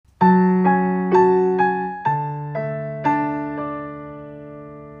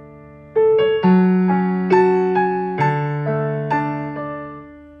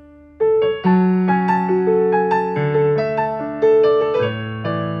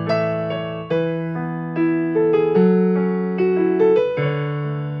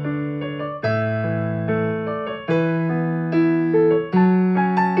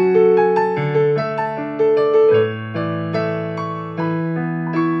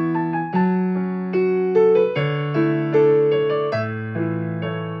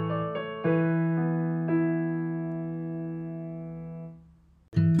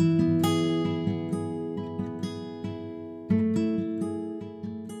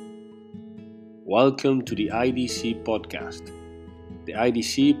Welcome to the IDC podcast. The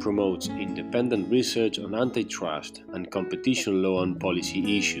IDC promotes independent research on antitrust and competition law and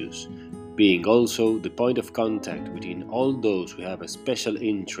policy issues, being also the point of contact between all those who have a special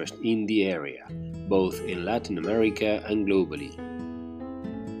interest in the area, both in Latin America and globally.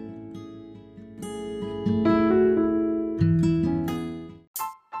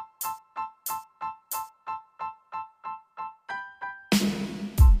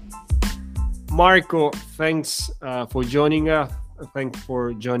 Marco, thanks for joining us. Thanks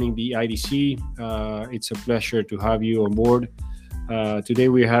for joining the IDC. It's a pleasure to have you on board. Today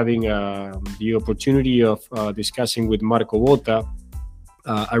we're having the opportunity of discussing with Marco Botta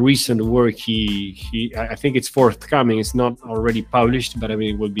a recent work. I think it's forthcoming. It's not already published, but I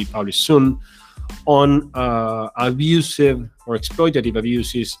mean it will be published soon, on abusive or exploitative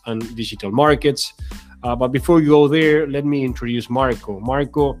abuses on digital markets. But before we go there, let me introduce Marco.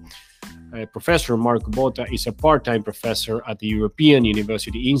 Professor Marco Botta is a part-time professor at the European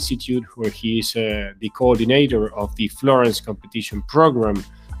University Institute, where he is the coordinator of the Florence Competition Program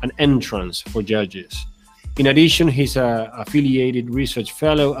and Entrance for Judges. In addition, he's an affiliated research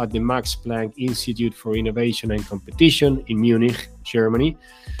fellow at the Max Planck Institute for Innovation and Competition in Munich, Germany.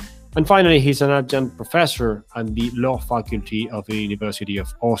 And finally, he's an adjunct professor at the Law Faculty of the University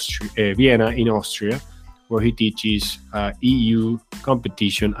of Vienna in Austria, where he teaches EU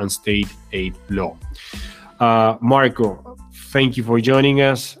competition and state aid law. Marco, thank you for joining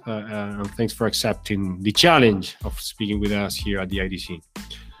us, and thanks for accepting the challenge of speaking with us here at the IDC.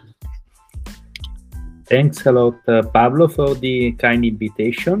 Thanks a lot, Pablo, for the kind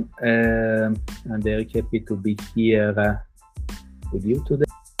invitation. I'm very happy to be here with you today.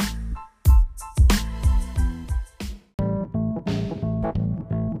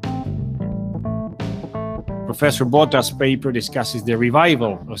 Professor Botta's paper discusses the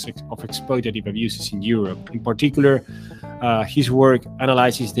revival of exploitative abuses in Europe. In particular, his work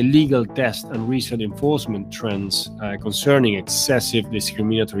analyzes the legal test and recent enforcement trends concerning excessive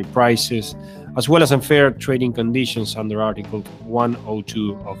discriminatory prices, as well as unfair trading conditions under Article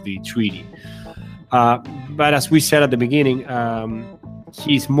 102 of the treaty. But as we said at the beginning,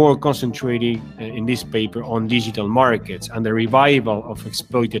 he's more concentrating in this paper on digital markets and the revival of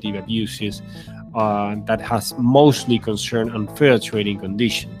exploitative abuses that has mostly concerned unfair trading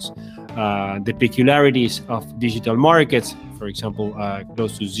conditions. The peculiarities of digital markets, for example,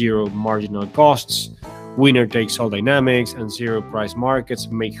 close to zero marginal costs, winner-takes-all dynamics, and zero-price markets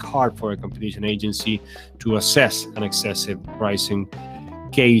make hard for a competition agency to assess an excessive pricing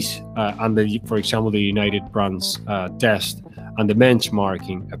case under, for example, the United Brands test and the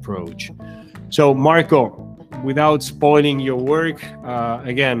benchmarking approach. So, Marco, without spoiling your work,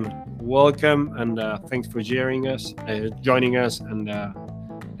 again, welcome and thanks for joining us, and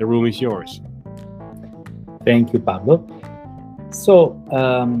the room is yours. Thank you, Pablo. So,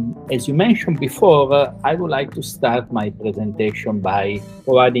 as you mentioned before, I would like to start my presentation by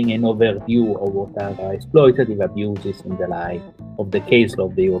providing an overview of what are exploitative abuses in the light of the case law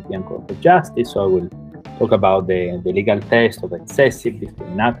of the European Court of Justice. So I will talk about the legal test of excessive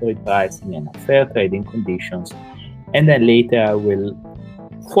discriminatory pricing and unfair trading conditions, and then later I will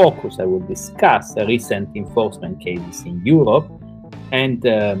discuss recent enforcement cases in Europe. And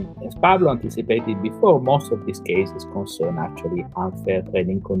as Pablo anticipated before, most of these cases concern actually unfair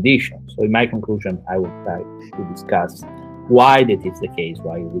trading conditions. So in my conclusion, I will try to discuss why that is the case,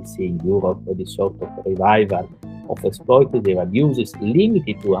 why we see in Europe this sort of revival of exploitative abuses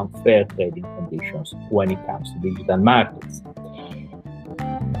limited to unfair trading conditions when it comes to digital markets.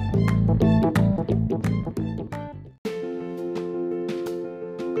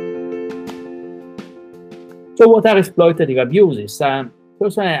 So what are exploitative abuses?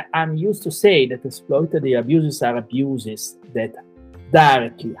 Personally, I'm used to say that exploitative abuses are abuses that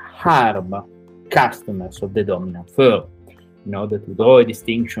directly harm customers of the dominant firm. In order to draw a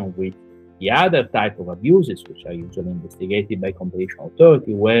distinction with the other type of abuses, which are usually investigated by competition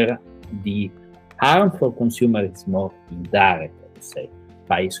authority, where the harm for consumers is more indirect, let's say,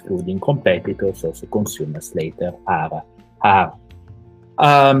 by excluding competitors, also consumers later are harmed.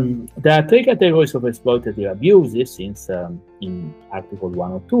 There are three categories of exploitative abuses since in Article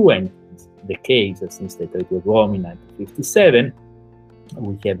 102 and the case since the Treaty of Rome in 1957.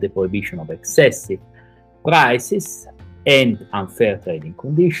 We have the prohibition of excessive prices and unfair trading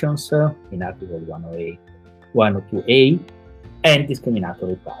conditions in Article 108, 102A, and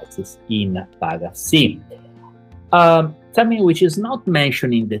discriminatory prices in Paragraph C. Something which is not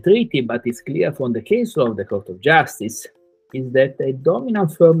mentioned in the treaty, but is clear from the case law of the Court of Justice, is that a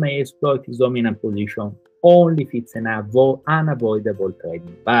dominant firm may exploit its dominant position only if it's an unavoidable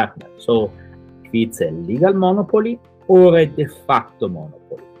trading partner. So it's a legal monopoly or a de facto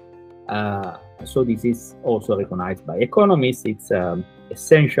monopoly. So this is also recognized by economists. It's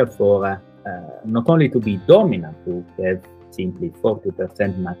essential for not only to be dominant, to have simply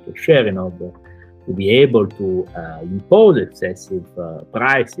 40% market share in order to be able to impose excessive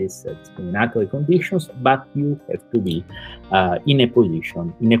prices, discriminatory conditions, but you have to be in a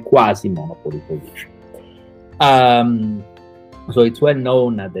position, in a quasi-monopoly position. So it's well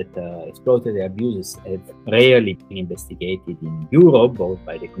known that exploitative abuses have rarely been investigated in Europe, both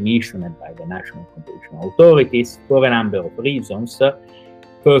by the Commission and by the national competition authorities, for a number of reasons.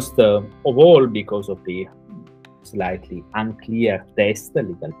 First of all, because of the slightly unclear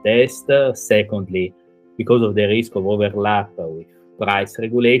legal test. Secondly, because of the risk of overlap with price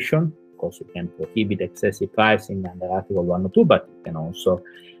regulation. Of course, you can prohibit excessive pricing under Article 102, but you can also,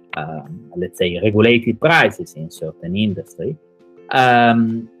 let's say, regulated prices in certain industry.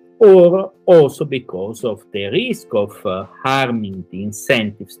 Or also because of the risk of harming the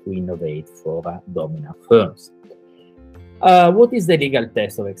incentives to innovate for dominant firms. What is the legal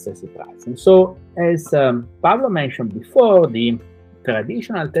test of excessive pricing? So, as Pablo mentioned before, the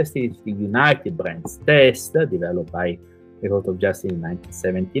traditional test is the United Brands test, developed by the Court of Justice in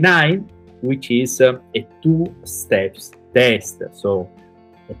 1979, which is a two-step test. So,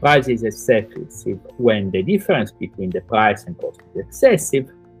 the price is excessive when the difference between the price and cost is excessive,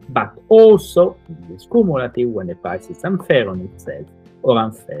 but also it is cumulative when the price is unfair on itself or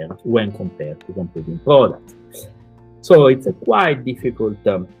unfair when compared to competing products. So it's a quite difficult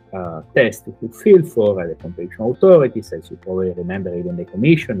test to fulfill for the competition authorities. As you probably remember, even the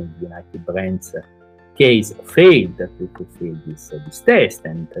Commission in the United Brands case failed to fulfill this test,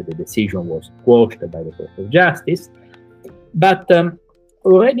 and the decision was quashed by the Court of Justice. But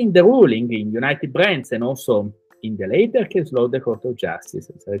already in the ruling in United Brands and also in the later case law, the Court of Justice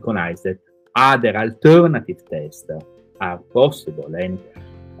has recognized that other alternative tests are possible, and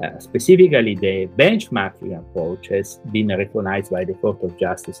specifically, the benchmarking approach has been recognized by the Court of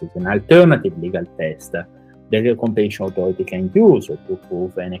Justice as an alternative legal test that the competition authority can use to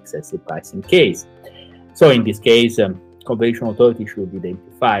prove an excessive pricing case. So in this case, competition authority should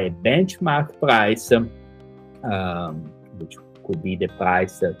identify a benchmark price, which could be the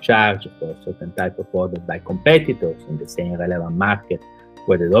price charged for a certain type of product by competitors in the same relevant market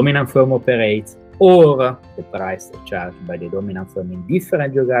where the dominant firm operates, or the price charged by the dominant firm in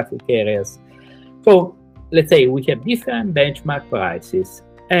different geographic areas. So let's say we have different benchmark prices,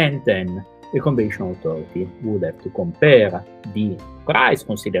 and then the competition authority would have to compare the price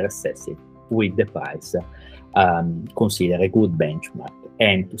considered excessive with the price considered a good benchmark,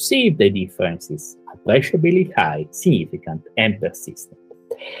 and to see if the difference is appreciably high, significant, and persistent.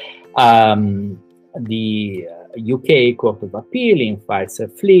 The UK Court of Appeal in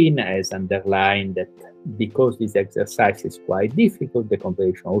Pfizer-Flynn has underlined that because this exercise is quite difficult, the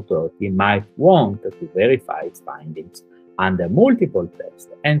competition authority might want to verify its findings under multiple tests.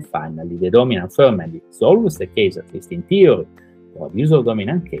 And finally, the dominant firm, and it's always the case, at least in theory, for abuse of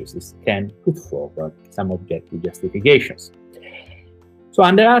dominant cases, can put forward some objective justifications. So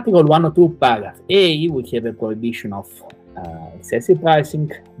under Article 102, paragraph A, we have a prohibition of excessive pricing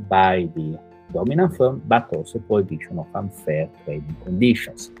by the dominant firm, but also prohibition of unfair trading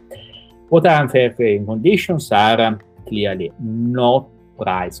conditions. What are unfair trading conditions? Are clearly not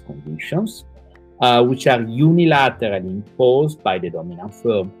price conditions, which are unilaterally imposed by the dominant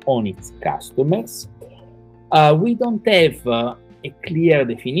firm on its customers. We don't have a clear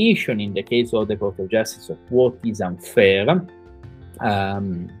definition in the case of the Court of Justice of what is unfair.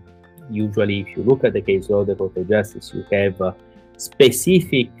 Usually, if you look at the case of the Court of Justice, you have a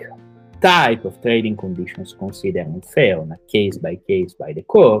specific type of trading conditions considered unfair on a case by the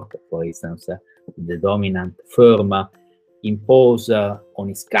court. For instance, the dominant firm impose on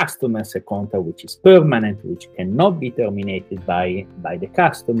its customers a contract which is permanent, which cannot be terminated by the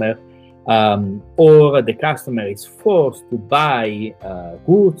customer, or the customer is forced to buy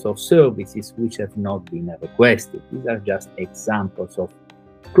goods or services which have not been requested. These are just examples of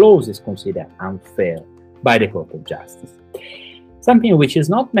clauses considered unfair by the Court of Justice. Something which is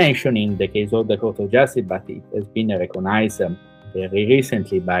not mentioned in the case of the Court of Justice, but it has been recognized very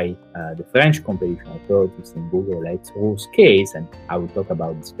recently by the French competition authorities in Google Let's Rules case, and I will talk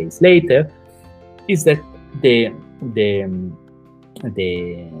about this case later, is that the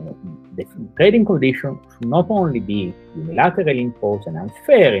trading condition should not only be unilaterally imposed and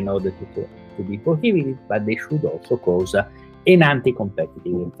unfair in order to be prohibited, but they should also cause an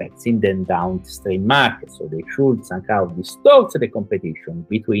anti-competitive effects in the downstream market. So they should somehow distort the competition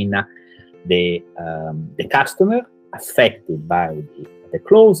between the customer affected by the the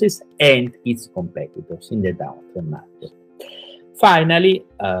clauses and its competitors in the downstream market. Finally,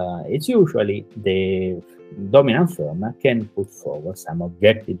 it's usually the dominant firm can put forward some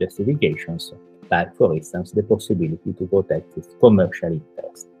objective justifications, like, for instance, the possibility to protect its commercial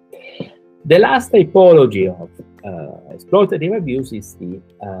interests. The last typology of exploitative abuse is the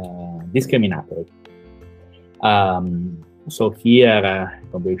discriminatory. So here,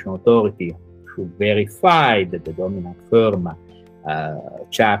 competition authority should verify that the dominant firm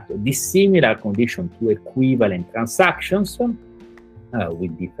charged dissimilar conditions to equivalent transactions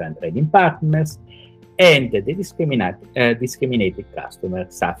with different trading partners, and the discriminated customer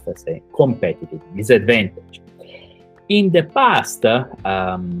suffers a competitive disadvantage. In the past,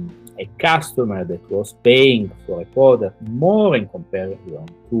 a customer that was paying for a product more in comparison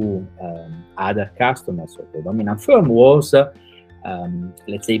to other customers of the dominant firm was,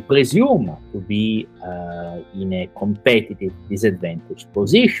 let's say, presumed to be in a competitive disadvantage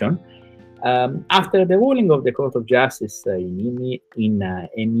position. After the ruling of the Court of Justice in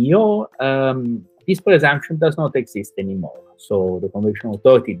MEO, this presumption does not exist anymore. So the competition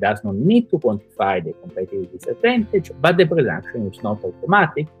authority does not need to quantify the competitive disadvantage, but the presumption is not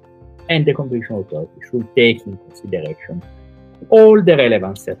automatic, and the competition authority should take in consideration all the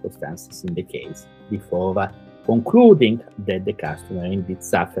relevant circumstances in the case before concluding that the customer indeed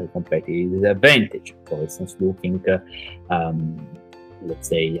suffered a competitive disadvantage. For instance, looking let's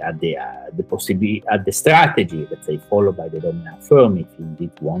say, at the strategy, let's say, followed by the dominant firm, if he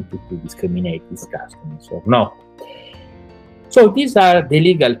indeed wanted to discriminate his customers or not. So these are the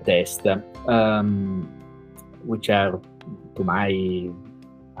legal tests, which are, to my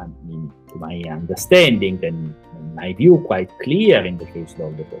understanding and in my view, quite clear in the case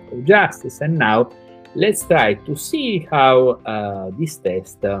of the Court of Justice. And now let's try to see how these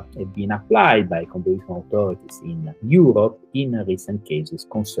tests have been applied by competition authorities in Europe in recent cases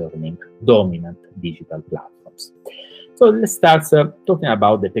concerning dominant digital platforms. So let's start talking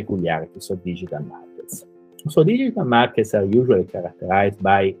about the peculiarities of digital markets. So digital markets are usually characterized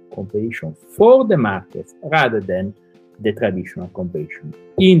by competition for the markets rather than the traditional competition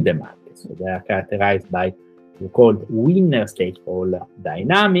in the market. So they are characterized by the called winner-take-all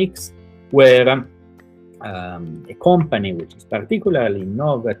dynamics, where a company which is particularly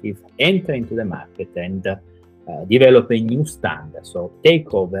innovative enter into the market and develop a new standard, so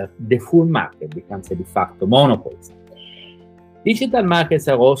take over the full market, becomes a de facto monopolist. Digital markets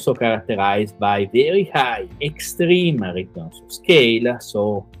are also characterized by very high, extreme returns of scale,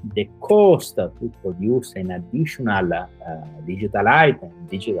 so the cost to produce an additional digital item,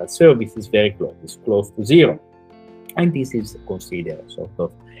 digital service is very close to zero. And this is considered a sort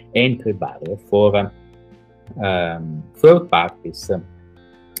of entry barrier for third parties,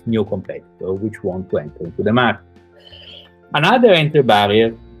 new competitors which want to enter into the market. Another entry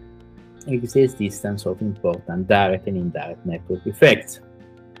barrier is the existence of important direct and indirect network effects.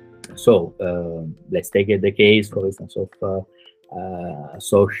 So let's take the case, for instance, of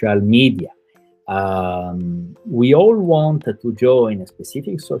social media. We all want to join a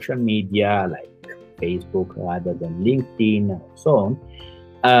specific social media like Facebook rather than LinkedIn and so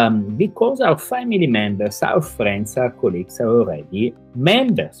on, because our family members, our friends, our colleagues are already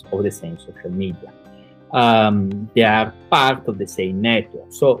members of the same social media. They are part of the same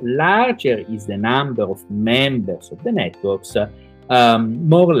network. So larger is the number of members of the networks,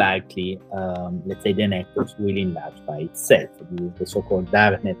 more likely, let's say, the networks will enlarge by itself. This is the so-called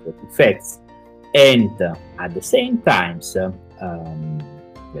direct network effects. And at the same time,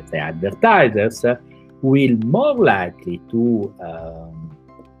 let's say, advertisers will more likely to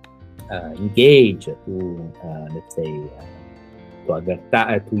engage, to let's say,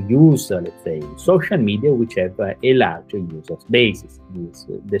 to use, let's say, social media which have a larger user basis,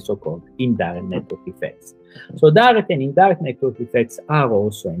 the so-called indirect network effects. So direct and indirect network effects are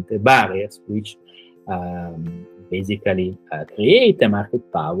also entry barriers which basically create a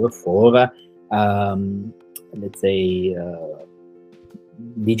market power for, let's say,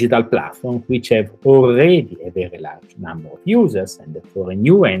 digital platforms which have already a very large number of users, and therefore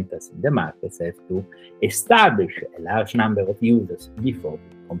new entrants in the markets have to establish a large number of users before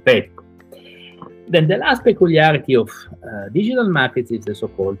being competitive. Then the last peculiarity of digital markets is the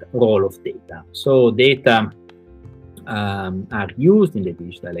so-called role of data. So data are used in the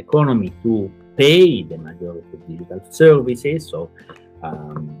digital economy to pay the majority of digital services. So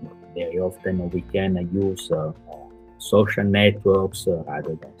very often we can use social networks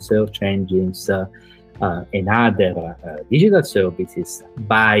rather than search engines and other digital services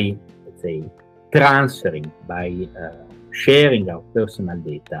by, let's say, transferring, by sharing our personal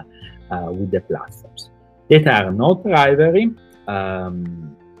data with the platforms. Data are not rivalry,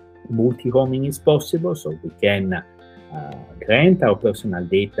 multi-homing is possible, so we can grant our personal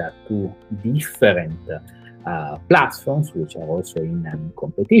data to different platforms, which are also in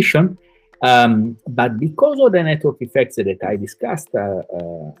competition. But because of the network effects that I discussed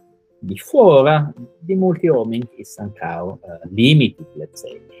before, the multi-homing is somehow limited, let's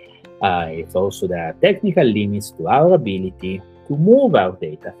say. It's also there are technical limits to our ability to move our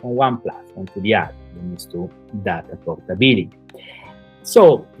data from one platform to the other, limits to data portability.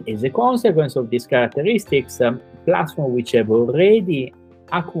 So, as a consequence of these characteristics, platforms which have already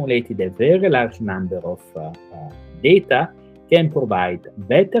accumulated a very large number of data can provide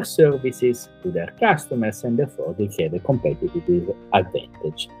better services to their customers, and therefore they have a competitive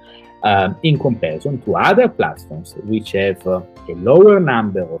advantage in comparison to other platforms which have a lower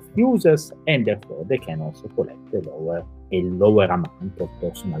number of users, and therefore they can also collect a lower amount of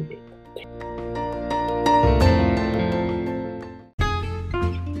personal data.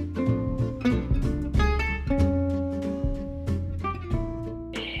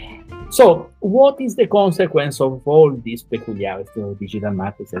 So, what is the consequence of all these peculiarities of digital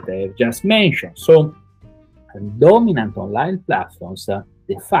markets that I have just mentioned? So, dominant online platforms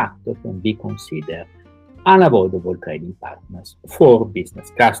de facto can be considered unavoidable trading partners for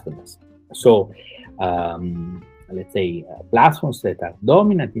business customers. So, let's say platforms that are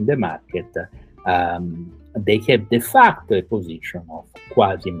dominant in the market, they have de facto a position of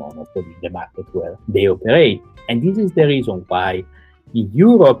quasi-monopoly in the market where they operate. And this is the reason why in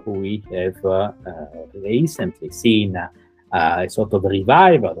Europe, we have recently seen a sort of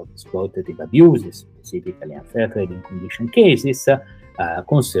revival of exploitative abuses, specifically unfair trading condition cases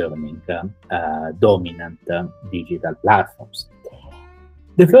concerning dominant digital platforms.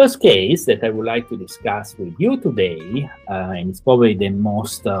 The first case that I would like to discuss with you today, and it's probably the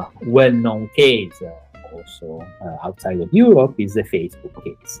most well-known case also outside of Europe, is the Facebook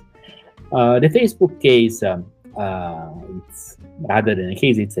case. The Facebook case it's rather than a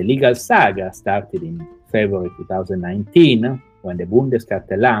case, it's a legal saga started in February 2019 when the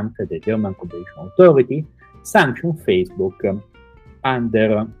Bundeskartellamt, the German competition authority, sanctioned Facebook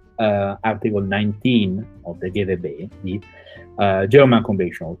under Article 19 of the GVB, the German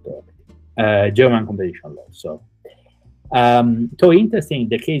competition authority, German competition law. So interesting,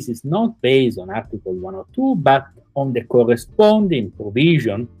 the case is not based on Article 102, but on the corresponding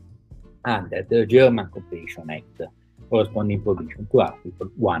provision under the German Competition Act, corresponding provision to Article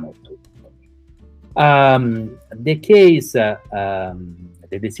 102. The case,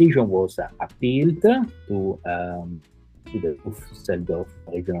 the decision was appealed to the Düsseldorf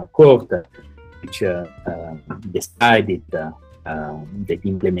Regional Court, which decided that the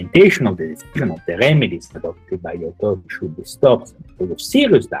implementation of the decision of the remedies adopted by the authority should be stopped because of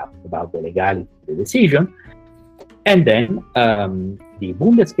serious doubt about the legality of the decision. And then the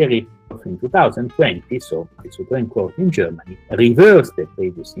Bundesgericht in 2020, so the Supreme Court in Germany, reversed the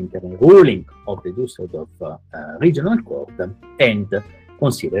previous interim ruling of the Düsseldorf Regional Court and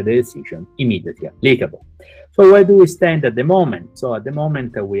considered the decision immediately applicable. So where do we stand at the moment? So at the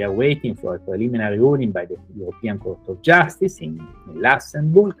moment we are waiting for a preliminary ruling by the European Court of Justice in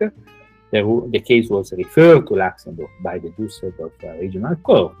Luxembourg. The case was referred to Luxembourg by the Düsseldorf Regional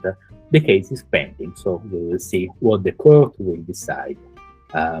Court. The case is pending, so we will see what the court will decide.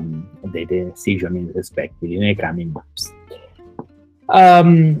 The decision is expected in the coming months.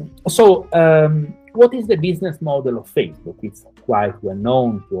 What is the business model of Facebook? It's quite well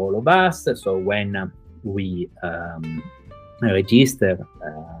known to all of us. So when we register,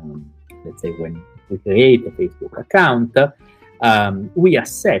 let's say when we create a Facebook account, we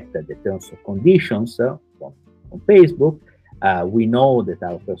accept the terms and conditions from Facebook. We know that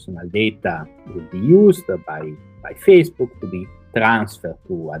our personal data will be used by Facebook to be transferred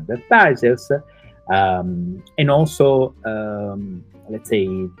to advertisers, and also, let's say,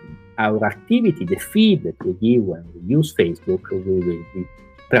 our activity, the feed that we give when we use Facebook, will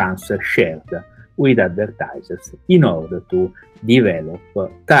be shared with advertisers in order to develop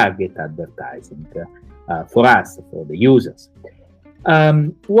target advertising for us, for the users.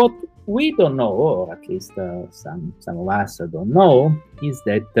 What we don't know, or at least some of us don't know, is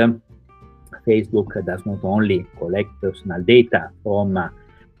that Facebook does not only collect personal data from,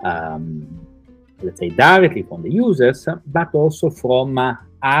 let's say, directly from the users, but also from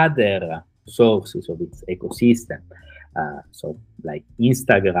other sources of its ecosystem. So like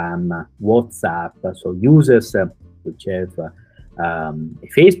Instagram, WhatsApp, so users which have a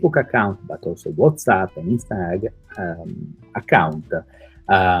Facebook account, but also WhatsApp and Instagram account.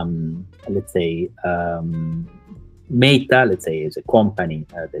 Let's say Meta, let's say, is a company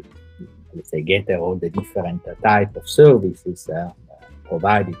that let's say, gather all the different type of services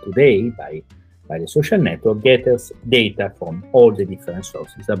provided today by the social network, gathers data from all the different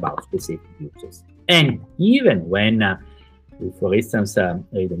sources about specific users. And even when we, for instance,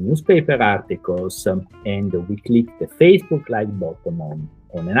 read the newspaper articles and we click the Facebook-like button on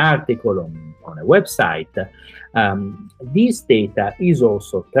an article, on a website, this data is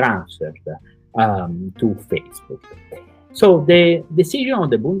also transferred to Facebook. So the decision of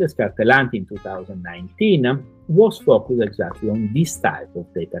the Bundeskartellamt in 2019 was focused exactly on this type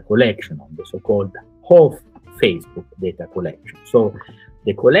of data collection, on the so-called off-Facebook data collection. So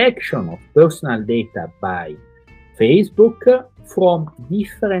the collection of personal data by Facebook from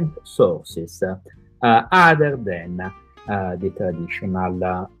different sources other than the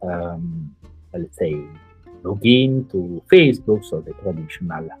traditional, let's say, login to Facebook, so the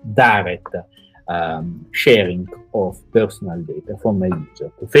traditional direct sharing of personal data from a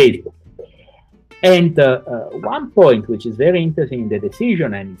user to Facebook. And one point which is very interesting in the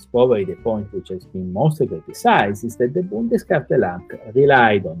decision, and it's probably the point which has been mostly criticized, is that the Bundeskartellamt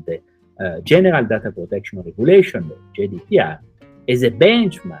relied on the General Data Protection Regulation, the GDPR, as a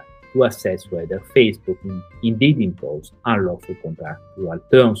benchmark to assess whether Facebook indeed imposed unlawful contractual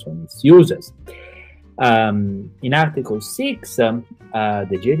terms on its users. In Article 6, the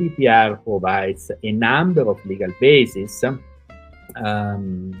GDPR provides a number of legal bases.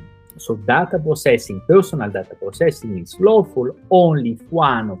 So data processing, personal data processing is lawful only if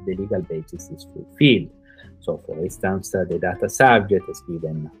one of the legal bases is fulfilled. So, for instance, the data subject is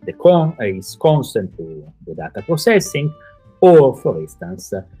given his consent to the data processing, or, for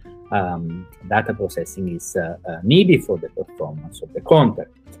instance, data processing is needed for the performance of the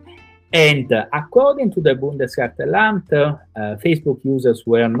contract. And according to the Bundeskartellamt, Facebook users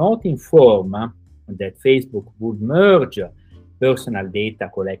were not informed that Facebook would merge personal data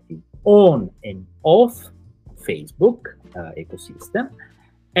collected on and off Facebook ecosystem,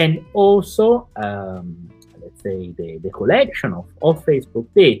 and also, let's say, the collection of Facebook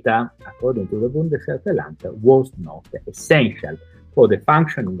data, according to the Bundeskartellamt, was not essential for the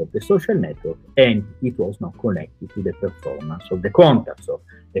functioning of the social network, and it was not connected to the performance of the contract. So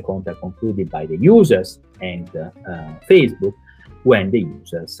the contract concluded by the users and Facebook when the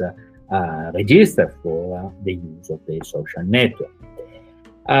users register for the use of the social network.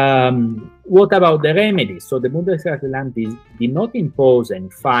 What about the remedies? So the Bundeskartellamt did not impose any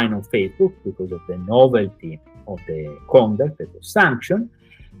fine on Facebook because of the novelty of the conduct that was sanctioned.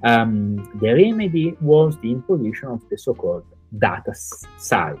 The remedy was the imposition of the so-called data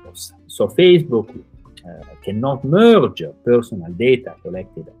silos. So Facebook cannot merge personal data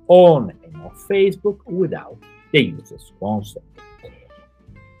collected on and off Facebook without the user's consent.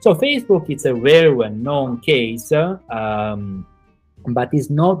 So Facebook is a very well-known case, but it's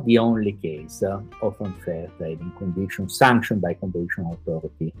not the only case of unfair trading conditions sanctioned by competition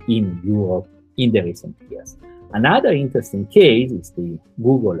authority in Europe in the recent years. Another interesting case is the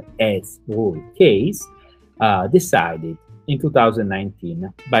Google Ads rule case, decided in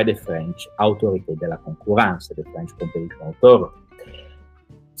 2019 by the French Autorité de la Concurrence, the French Competition Authority.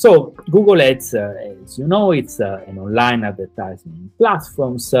 So Google Ads, as you know, it's an online advertising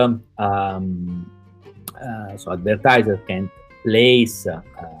platform. So advertisers can place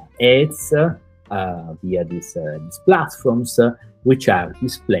ads via these platforms, which are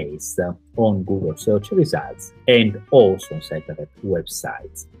displayed on Google search results and also on separate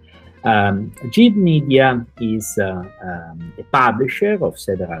websites. Gib Media is a publisher of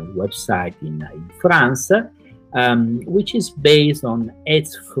several websites in France, which is based on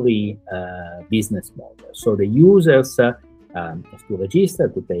ads-free business model. So the users have to register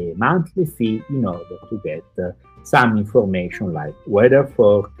to pay a monthly fee in order to get some information like weather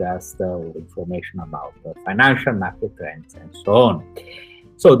forecast or information about financial market trends and so on.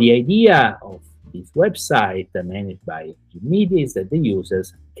 So the idea of this website managed by Gib Media is that the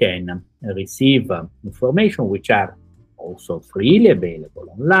users can receive information which are also freely available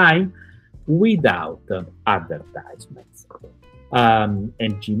online without advertisements. And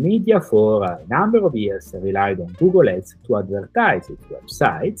Gib Media for a number of years relied on Google Ads to advertise its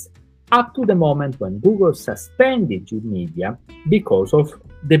websites, up to the moment when Google suspended Gib Media because of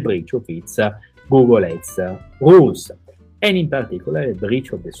the breach of its Google Ads rules, and in particular a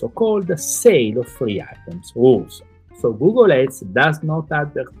breach of the so-called sale of free items rules. So Google Ads does not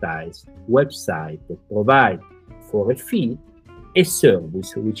advertise websites that provide for a fee a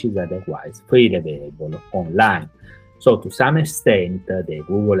service which is otherwise freely available online. So to some extent, the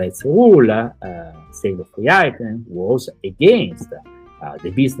Google Ads rule, sale of free items, was against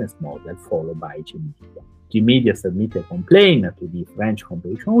the business model followed by Gib Media. Gmedia submitted a complaint to the French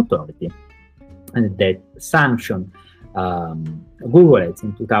Competition Authority and that sanctioned Google Ads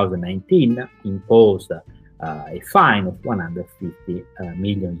in 2019, imposed a fine of 150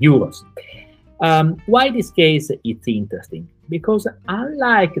 million euros. Why this case is interesting? Because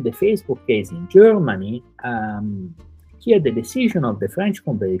unlike the Facebook case in Germany, here the decision of the French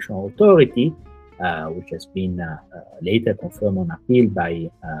Competition Authority, which has been later confirmed on appeal by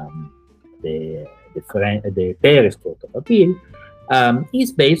the Paris Court of Appeal,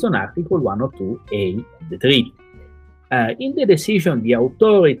 is based on Article 102A of the treaty. In the decision, the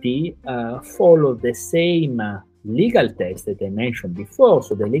authority followed the same legal test that I mentioned before,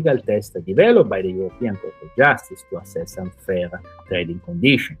 so the legal test developed by the European Court of Justice to assess unfair trading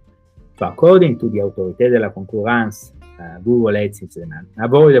conditions. So according to the Autorité de la Concurrence, Google Ads is an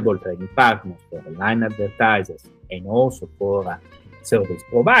unavoidable trading partner for online advertisers and also for service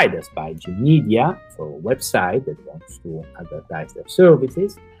providers by Gmedia, for a website that wants to advertise their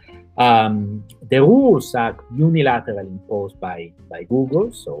services. The rules are unilaterally imposed by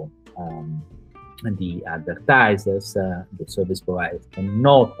Google, so the advertisers, the service providers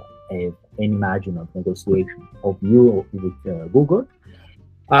cannot have any margin of negotiation of you with Google.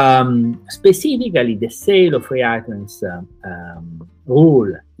 Specifically, the sale of free items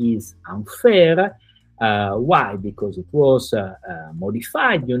rule is unfair. Why? Because it was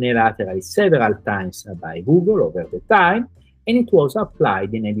modified unilaterally several times by Google over the time, and it was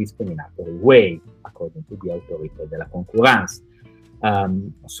applied in a discriminatory way, according to the Autorité de la Concurrence.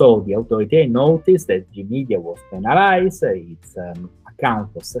 So the Autorité noticed that Gmedia was penalized, its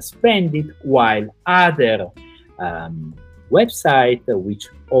account was suspended, while other websites, which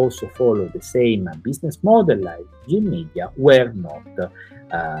also follow the same business model like Gmedia, were not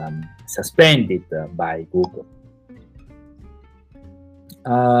suspended by Google.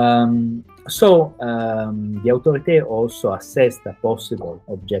 The Autorité also assessed a possible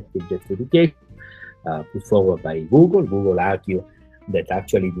objective justification put forward by Google. Google argued that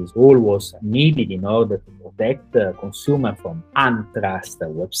actually this rule was needed in order to protect consumers from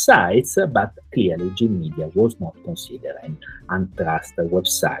untrusted websites, but clearly Gmedia was not considered an untrusted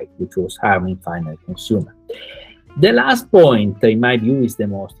website, which was harming final consumer. The last point, in my view, is the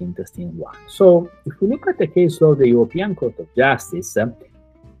most interesting one. So if we look at the case law of the European Court of Justice,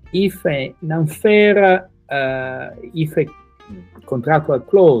 if a contractual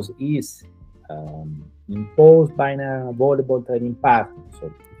clause is imposed by an unavoidable trading partner,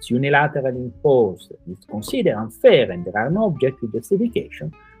 so it's unilaterally imposed, it's considered unfair, and there are no objective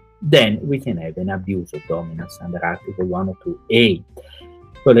justification, then we can have an abuse of dominance under Article 102A.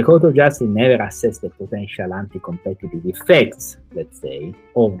 So the Court of Justice never assessed the potential anti-competitive effects, let's say,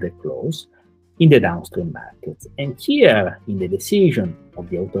 of the clause in the downstream markets. And here, in the decision of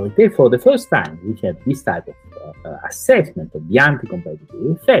the Autorité, for the first time, we have this type of assessment of the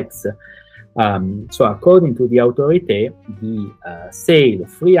anti-competitive effects. So according to the Autorité, the sale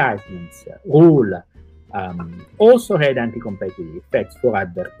of free items rule also had anti-competitive effects for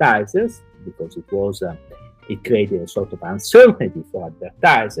advertisers, because it created a sort of uncertainty for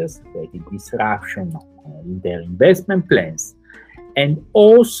advertisers, created disruption in their investment plans, and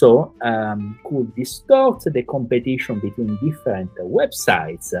also could distort the competition between different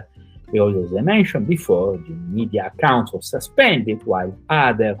websites. Because, as I mentioned before, the media accounts were suspended, while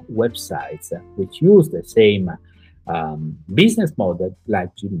other websites which use the same business model,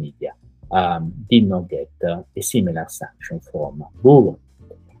 like Gmedia, did not get a similar sanction from Google.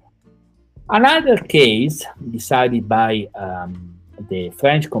 Another case decided by the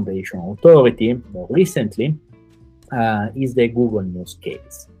French Competition Authority more recently is the Google News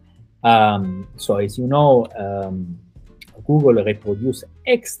case. So, as you know, Google reproduces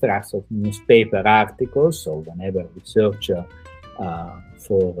extracts of newspaper articles. So whenever we search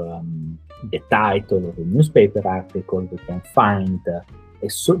for the title of a newspaper article, we can find a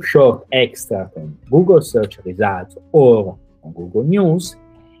short extract on Google search results or on Google News.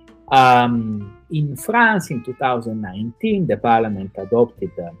 In France, in 2019, the Parliament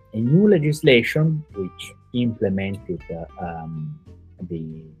adopted a new legislation which implemented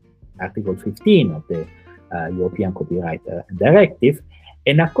the Article 15 of the European Copyright Directive.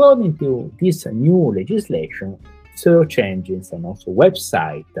 And according to this new legislation, search engines and also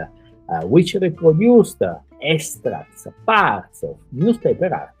websites which reproduced extracts, parts of newspaper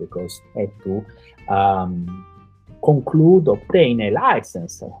articles had to obtain a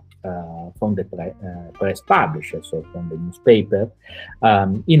license from the press publisher, so from the newspaper,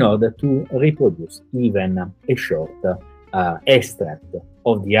 in order to reproduce even a short extract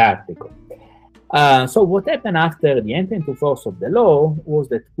of the article. So what happened after the entry into force of the law was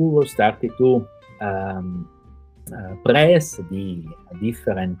that Google started to press the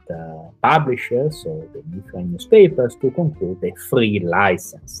different publishers or the different newspapers to conclude a free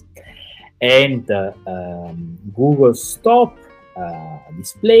license. And Google stopped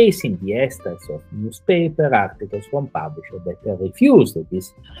displacing the extracts of newspaper articles from publishers that refused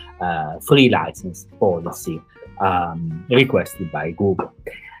this free license policy requested by Google.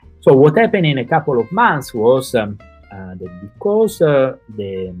 So what happened in a couple of months was that because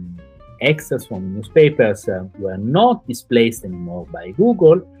the extras from newspapers were not displaced anymore by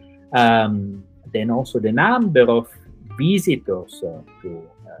Google, then also the number of visitors to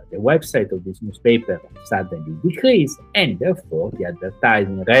the website of this newspaper suddenly decreased, and therefore the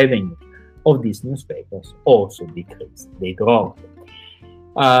advertising revenue of these newspapers also decreased. They dropped.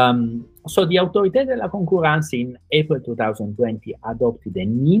 So the Autorité de la Concurrence in April 2020 adopted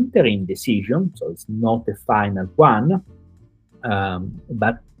an interim decision, so it's not a final one,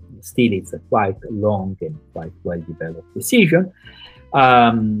 but still it's a quite long and quite well-developed decision,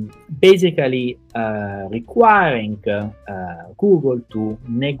 basically requiring Google to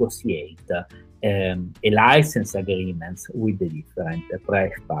negotiate a license agreements with the different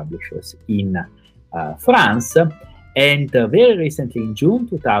press publishers in France. And very recently, in June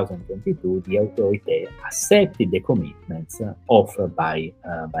 2022, the Autorité accepted the commitments offered by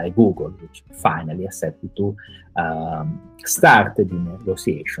Google, which finally accepted to start the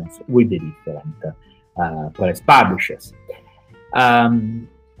negotiations with the different press publishers.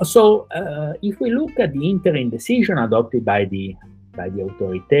 So if we look at the interim decision adopted by the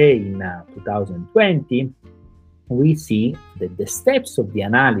Autorité in 2020, we see that the steps of the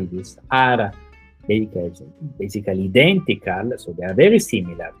analysis are basically identical, so they are very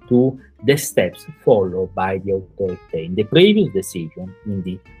similar to the steps followed by the Autorité in the previous decision, in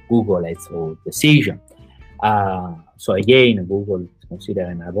the Google Ads Rule decision. So again, Google is considered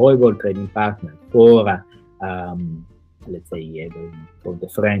an avoidable trading partner for let's say, for the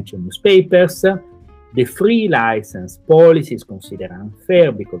French newspapers. The free license policy is considered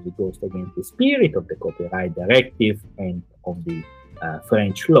unfair because it goes against the spirit of the Copyright Directive and of the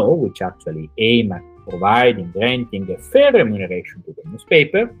French law, which actually aim at providing, granting a fair remuneration to the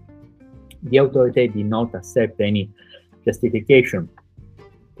newspaper. The Autorité did not accept any justification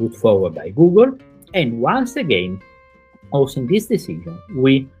put forward by Google. And once again, also in this decision,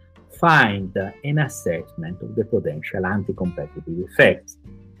 we find an assessment of the potential anti-competitive effects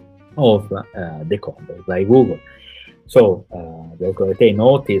of the conduct by Google. So the Autorité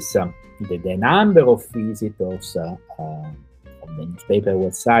noticed that the number of visitors on the newspaper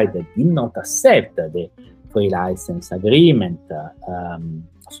website that did not accept the free license agreement,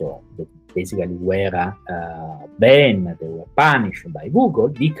 so that basically were banned, they were punished by Google,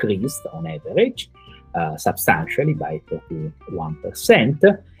 decreased on average substantially by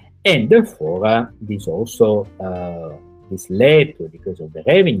 31%. And therefore, this also this led to, because of the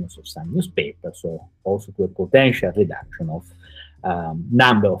revenues of some newspapers, so also to a potential reduction of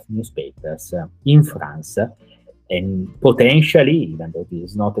number of newspapers in France, and potentially, even though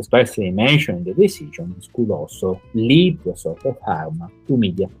this is not expressly mentioned in the decision, this could also lead to a sort of harm to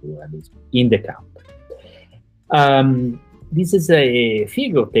media pluralism in the country. This is a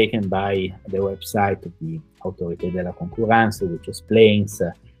figure taken by the website of the Autorité de la Concurrence, which explains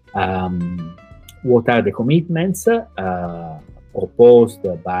what are the commitments proposed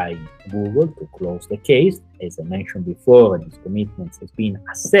by Google to close the case. As I mentioned before, these commitments have been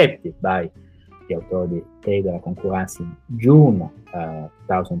accepted by the Autorité de la Concurrence in June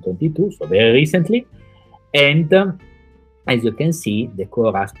 2022, so very recently. And as you can see, the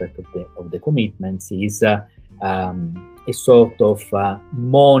core aspect of the commitments is a sort of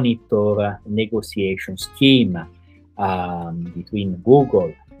monitor negotiation scheme between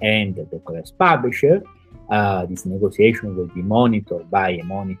Google and the press publisher. This negotiation will be monitored by a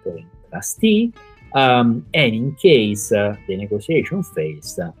monitoring trustee, and in case the negotiation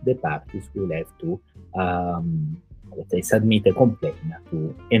fails, the parties will have to, let's say, submit a complaint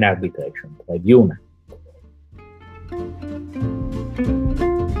to an arbitration tribunal.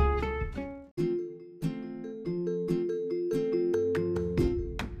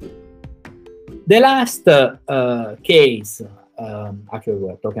 The last case, actually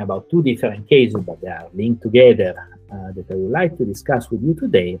we're talking about two different cases, but they are linked together, that I would like to discuss with you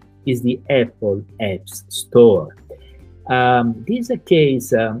today, is the Apple Apps Store. This is a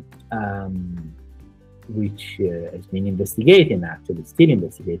case which has been investigated, actually still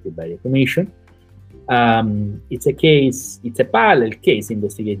investigated by the Commission. It's a parallel case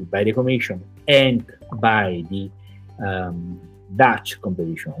investigated by the Commission and by the Dutch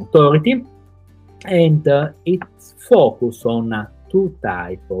Competition Authority. And it's focused on two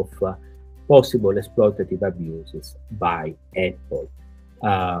types of possible exploitative abuses by Apple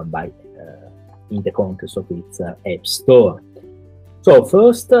in the context of its App Store. So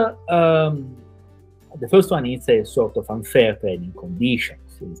first, the first one is a sort of unfair trading conditions.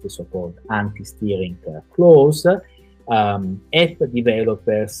 It's the so-called anti-steering clause. App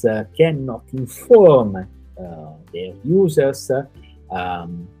developers cannot inform their users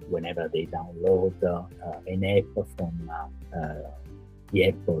whenever they download an app from the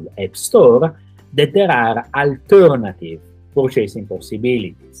Apple App Store that there are alternative purchasing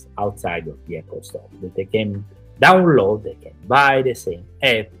possibilities outside of the Apple Store, that they can download, they can buy the same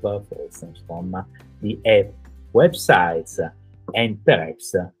app, for instance, from the app websites, and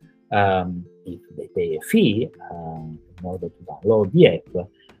perhaps if they pay a fee in order to download the app,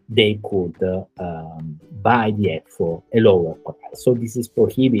 they could buy the app for a lower price. So this is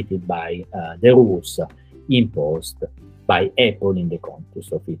prohibited by the rules imposed by Apple in the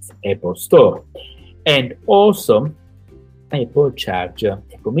context of its Apple Store. And also, Apple charge a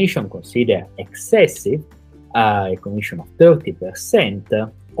commission considered excessive, a commission of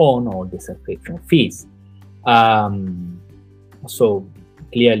 30% on all the subscription fees. So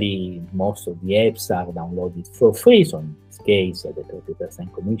clearly, most of the apps are downloaded for free, so in this case, the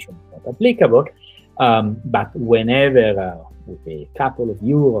 30% commission is not applicable. But whenever we pay a couple of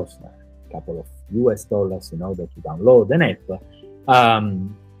euros, a couple of US dollars in order to download an app,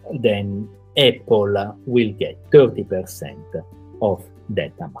 then Apple will get 30% of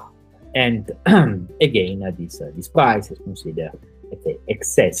that amount. And again, this price is considered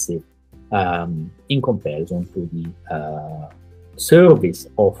excessive in comparison to the service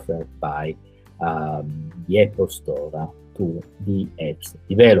offered by the Apple Store to the apps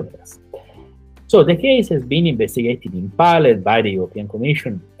developers. So the case has been investigated in parallel by the European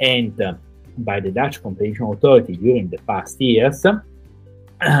Commission and by the Dutch Competition Authority during the past years.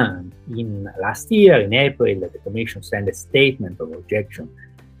 Last year, in April, the Commission sent a statement of objection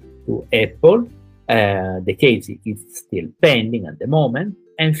to Apple. The case is still pending at the moment.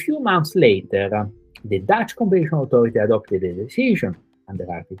 And a few months later, the Dutch Competition Authority adopted a decision under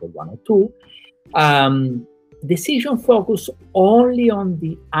Article 102. Decision focused only on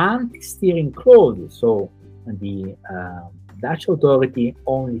the anti-steering clauses. So the Dutch authority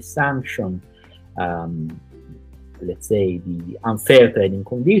only sanctioned, let's say, the unfair trading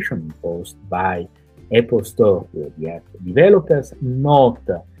condition imposed by Apple Store to the app developers, not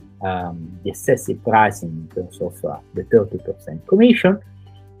the excessive pricing in terms of the 30% commission.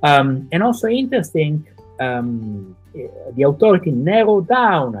 And also interesting, the authority narrowed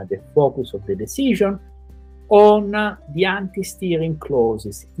down the focus of the decision on the anti-steering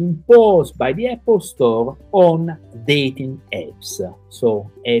clauses imposed by the Apple Store on dating apps. So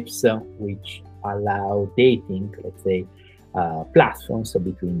apps which allow dating, let's say, platforms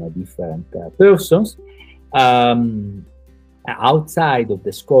between different persons. Outside of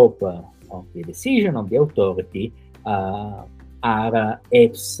the scope of the decision of the authority are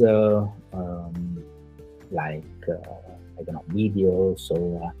apps like, I don't know, videos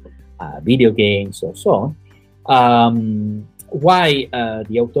or video games or so on. Why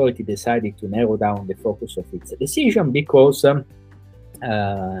the authority decided to narrow down the focus of its decision? Because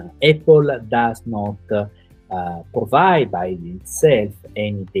Apple does not provide by itself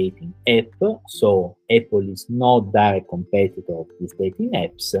any dating app, so Apple is not direct competitor of these dating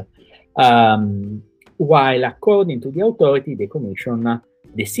apps, while according to the authority, the Commission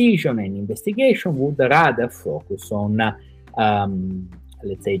decision and investigation would rather focus on,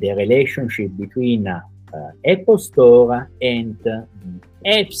 let's say, the relationship between Apple Store and the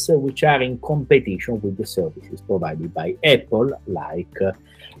apps which are in competition with the services provided by Apple, like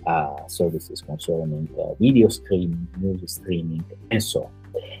services concerning video streaming, music streaming, and so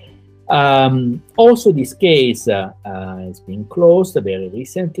on. Also, this case has been closed very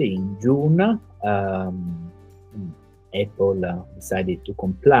recently in June. Apple decided to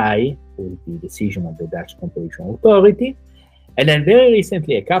comply with the decision of the Dutch Competition Authority. And then very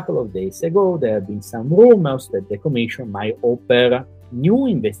recently, a couple of days ago, there have been some rumors that the Commission might open new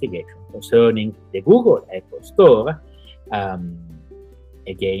investigation concerning the Google Apple Store,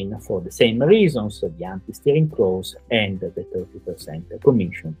 again, for the same reasons, the anti-steering clause and the 30%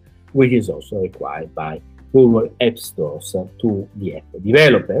 commission, which is also required by Google App Stores to the app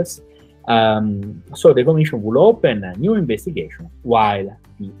developers. So the Commission will open a new investigation while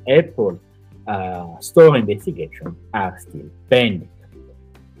the Apple Store investigation are still pending.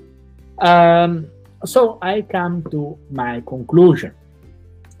 So I come to my conclusion.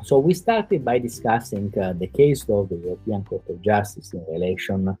 So we started by discussing the case law of the European Court of Justice in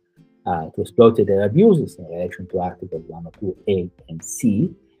relation to exploitative abuses in relation to Articles 102A and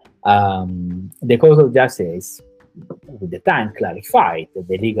C. The Court of Justice, with the time, clarified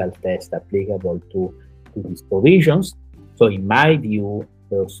the legal test applicable to these provisions. So in my view,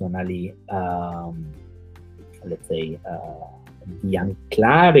 personally, let's say, the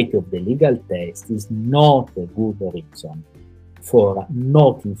unclarity of the legal test is not a good reason for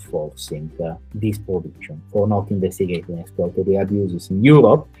not enforcing this provision, for not investigating exploitative abuses in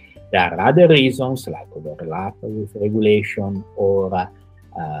Europe. There are other reasons, like overlap with regulation or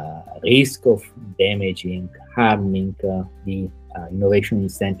risk of damaging, harming the innovation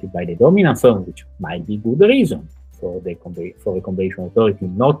incentive by the dominant firm, which might be good reason for a competition authority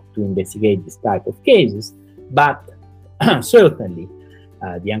not to investigate this type of cases. But certainly,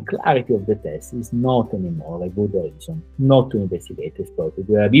 the unclarity of the test is not anymore a good reason not to investigate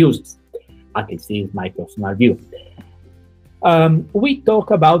exploitative abuses. At least this is my personal view. We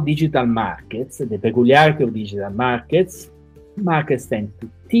talk about digital markets, the peculiarity of digital markets. Markets tend to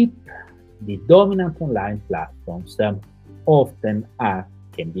tip the dominant online platforms, often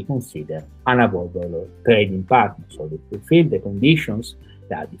can be considered unavoidable trading partners. So they fulfill the conditions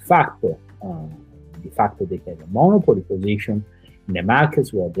that de facto they have a monopoly position in the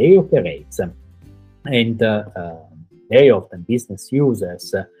markets where they operate, and very often business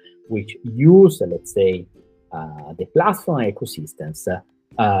users which use, let's say, the platform ecosystems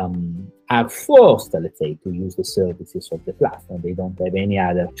are forced, let's say, to use the services of the platform. They don't have any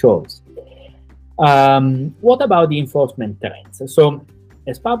other choice. What about the enforcement trends? So,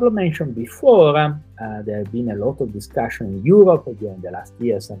 as Pablo mentioned before, there have been a lot of discussion in Europe during the last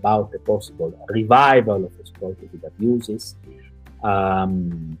years about the possible revival of exploitative abuses.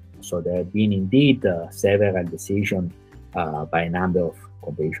 So there have been indeed several decisions by a number of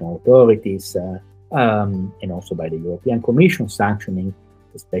competition authorities and also by the European Commission sanctioning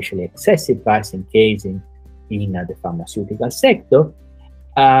especially excessive pricing cases in the pharmaceutical sector.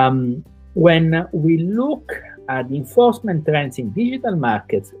 When we look at the enforcement trends in digital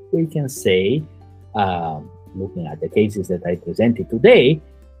markets, we can say, looking at the cases that I presented today,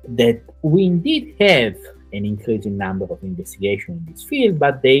 that we indeed have an increasing number of investigations in this field,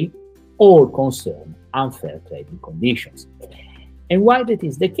 but they all concern unfair trading conditions. And why that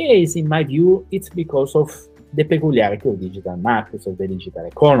is the case, in my view, it's because of the peculiarity of digital markets, of the digital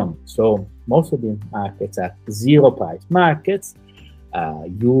economy. So most of the markets are zero-price markets.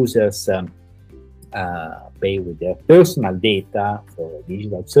 Users pay with their personal data for a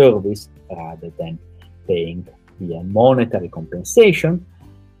digital service rather than paying via monetary compensation.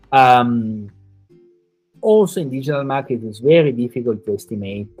 Also, in digital markets, it's very difficult to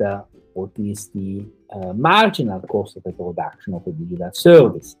estimate what is the marginal cost of the production of a digital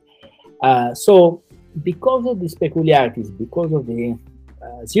service. So, because of these peculiarities, because of the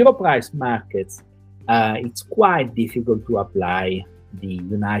zero-price markets, it's quite difficult to apply the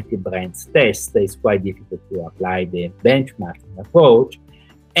United Brands test. It's quite difficult to apply the benchmarking approach.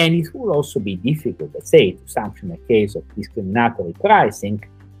 And it will also be difficult, let's say, to sanction a case of discriminatory pricing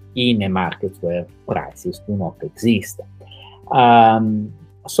in a market where prices do not exist.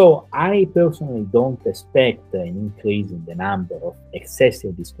 So I personally don't expect an increase in the number of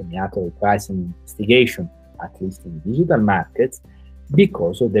excessive discriminatory pricing investigation, at least in digital markets,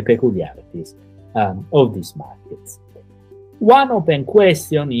 because of the peculiarities of these markets. One open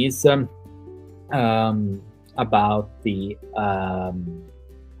question is about the,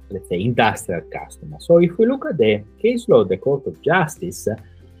 let's say, industrial customer. So if we look at the case law of the Court of Justice,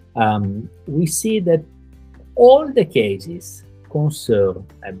 we see that all the cases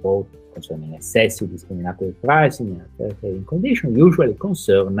both concerning excessive discriminatory pricing and unfair trading conditions usually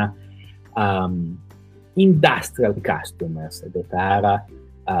concern industrial customers that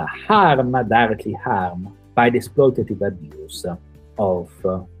are directly harmed by the exploitative abuse of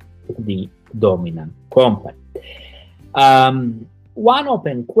the dominant company. One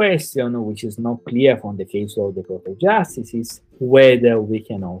open question, which is not clear from the case law of the Court of Justice, is whether we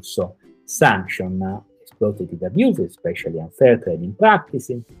can also sanction exploitative abuse, especially unfair trading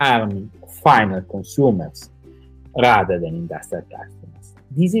practices, harming final consumers rather than industrial customers.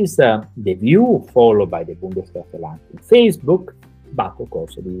 This is the view followed by the Bundeskartellamt in Facebook, but of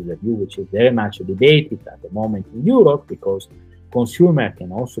course this is a view which is very much debated at the moment in Europe, because consumers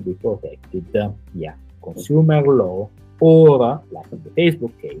can also be protected via consumer law or, like in the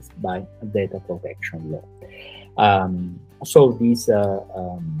Facebook case, by data protection law. So these,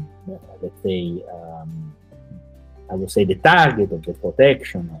 let's say, I would say the target of the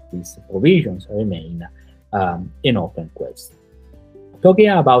protection of these provisions remain an open question. Talking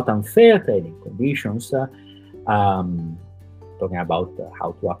about unfair trading conditions, talking about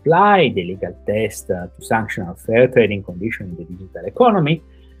how to apply the legal test to sanction unfair trading conditions in the digital economy,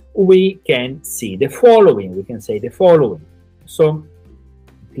 we can see the following. We can say the following. So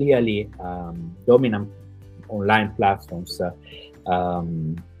clearly, dominant online platforms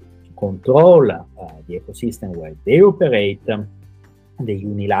control the ecosystem where they operate. They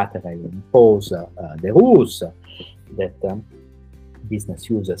unilaterally impose the rules that business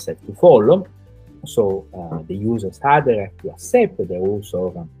users have to follow. So the users either have to accept the rules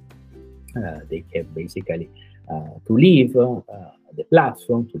or they have basically to leave the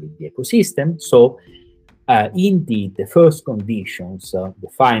platform, to leave the ecosystem. So indeed, the first conditions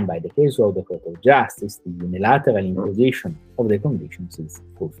defined by the case of the Court of Justice, the unilateral imposition of the conditions, is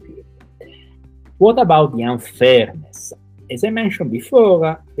fulfilled. What about the unfairness? As I mentioned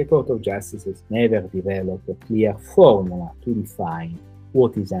before, the Court of Justice has never developed a clear formula to define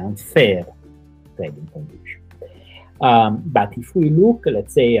what is an unfair trading condition. But if we look,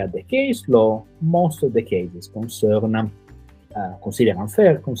 let's say, at the case law, most of the cases concern, consider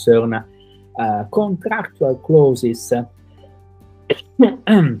unfair, concern contractual clauses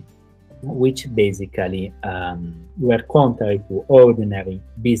which basically were contrary to ordinary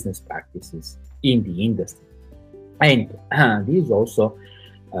business practices in the industry. And this is also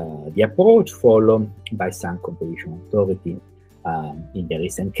the approach followed by some competition authority in the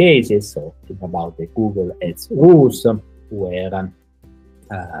recent cases. So think about the Google Ads rules, where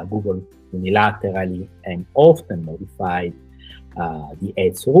Google unilaterally and often modified the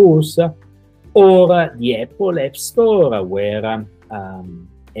ads rules, or the Apple App Store, where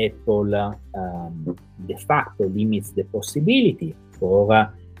Apple de facto limits the possibility for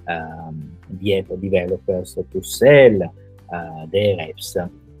the app developers to sell their apps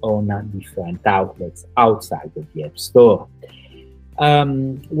on different outlets outside of the App Store.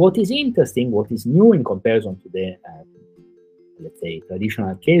 What is interesting, what is new in comparison to the, let's say,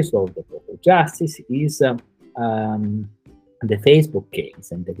 traditional case of the Court of Justice is the Facebook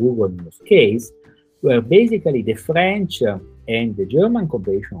case and the Google News case, where basically the French and the German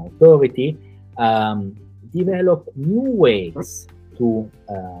Competition Authority developed new ways to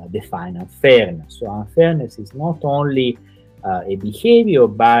define unfairness. So unfairness is not only a behavior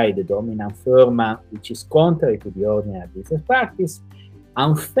by the dominant firm which is contrary to the ordinary business practice.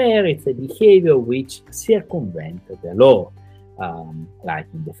 Unfair is a behavior which circumvents the law. Like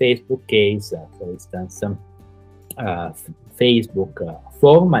in the Facebook case, for instance, Facebook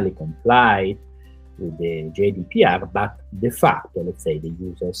formally complied with the GDPR, but de facto, let's say, the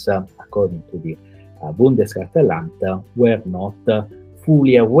users, according to the Bundeskartellamt, were not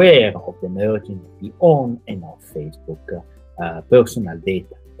fully aware of the merging of the on and off Facebook personal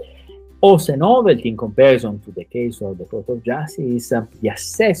data. Also, a novelty in comparison to the case of the Court of Justice is the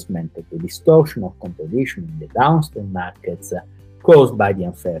assessment of the distortion of competition in the downstream markets caused by the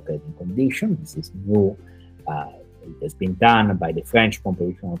unfair trading condition. This is new. It has been done by the French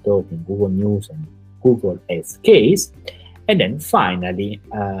Competition Authority in Google News and Google Ads case. And then finally,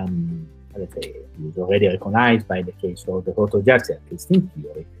 let's say, it is already recognized by the case of the Court of Justice, at least in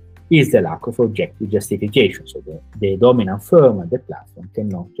theory, is the lack of objective justification. So the dominant firm and the platform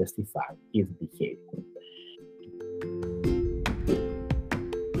cannot justify its behavior.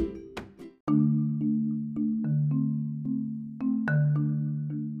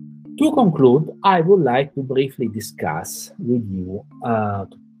 To conclude, I would like to briefly discuss with you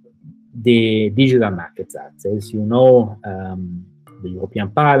the Digital Markets Act. As you know, the European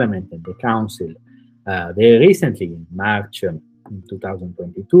Parliament and the Council very recently, in March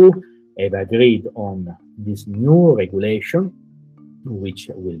 2022, have agreed on this new regulation, which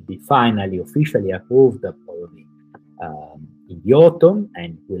will be finally officially approved probably in the autumn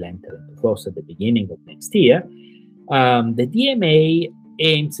and will enter into force at the beginning of next year. The DMA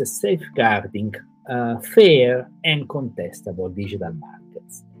aims at safeguarding fair and contestable digital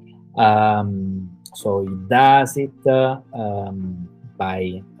markets. So it does it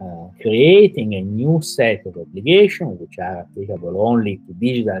by creating a new set of obligations which are applicable only to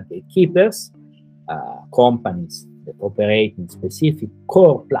digital gatekeepers, companies that operate in specific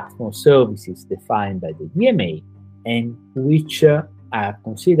core platform services defined by the DMA and which are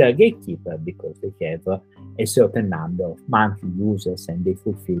considered gatekeeper because they have a certain number of monthly users and they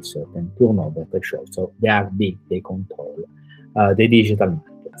fulfill certain turnover thresholds. So they are big, they control the digital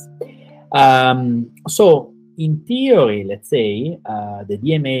markets. So in theory, let's say, the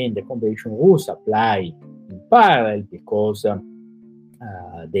DMA and the competition rules apply in parallel because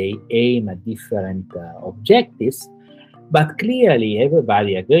they aim at different objectives, but clearly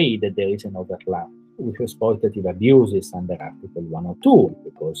everybody agreed that there is an overlap with exploitative abuses under Article 102,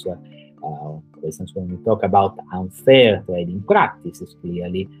 because, for instance, when we talk about unfair trading practices,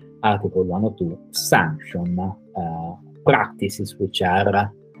 clearly Article 102 sanction practices which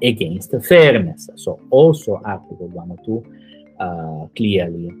are against fairness. So also Article 102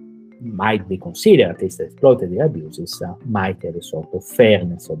 clearly might be considered, at least exploitative abuses, might have a sort of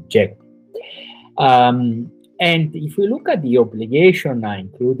fairness objective. And if we look at the obligation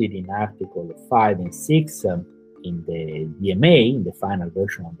included in Article 5 and 6 in the DMA, in the final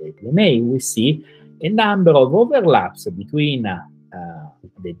version of the DMA, we see a number of overlaps between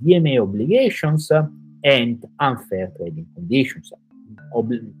the DMA obligations and unfair trading conditions.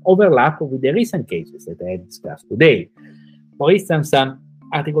 Overlap with the recent cases that I discussed today. For instance,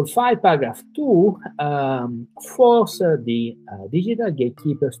 Article 5, paragraph 2 force the digital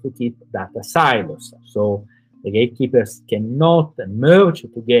gatekeepers to keep data silos. So the gatekeepers cannot merge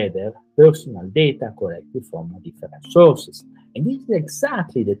together personal data collected from different sources. And this is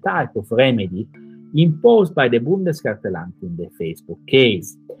exactly the type of remedy imposed by the Bundeskartellamt in the Facebook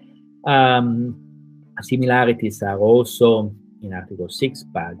case. Similarities are also in Article 6,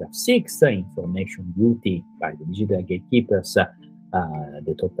 paragraph 6, information duty by the digital gatekeepers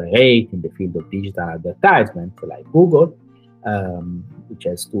that operate in the field of digital advertisement, like Google, which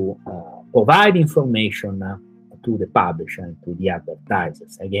has to provide information to the publisher and to the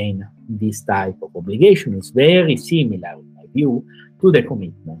advertisers. Again, this type of obligation is very similar, in my view, to the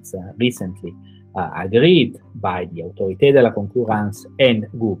commitments recently agreed by the Autorité de la Concurrence and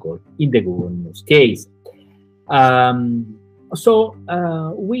Google in the Google News case. So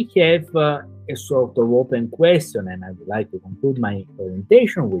we have a sort of open question, and I would like to conclude my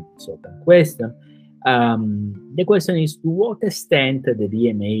presentation with this open question. The question is, to what extent the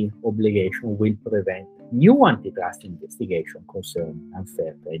DMA obligation will prevent new antitrust investigation concerning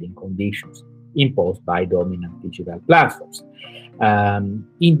unfair trading conditions imposed by dominant digital platforms.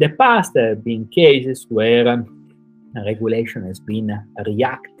 In the past, there have been cases where regulation has been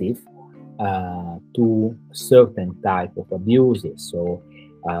reactive to certain type of abuses. So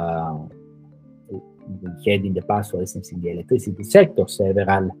we had in the past, for instance, in the electricity sector,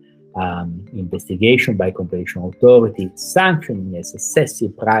 several investigation by competition authority sanctioning as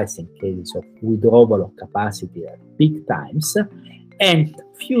excessive pricing cases of withdrawal of capacity at peak times, and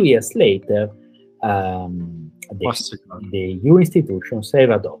few years later the EU institutions have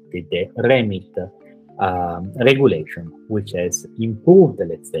adopted the REMIT regulation, which has improved,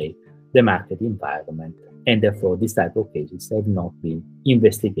 let's say, the market environment, and therefore this type of cases have not been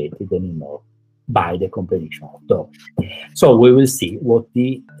investigated anymore by the competition authority. So we will see what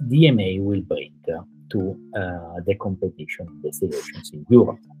the DMA will bring to the competition investigations in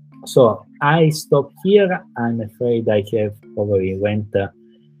Europe. So I stop here. I'm afraid I have probably went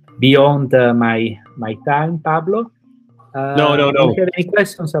beyond my time, Pablo. No. Do you have any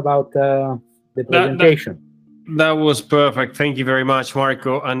questions about the presentation? That was perfect. Thank you very much,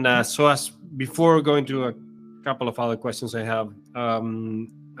 Marco. And so as before going to a couple of other questions I have,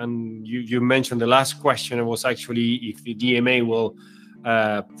 and you mentioned the last question was actually if the DMA will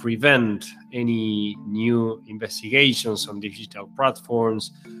prevent any new investigations on digital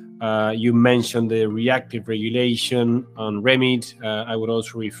platforms. You mentioned the reactive regulation on REMIT. I would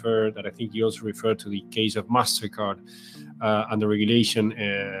also refer that I think you also referred to the case of MasterCard and the regulation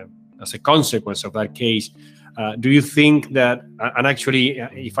as a consequence of that case. Do you think that, and actually,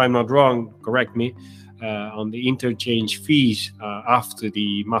 if I'm not wrong, correct me, on the interchange fees after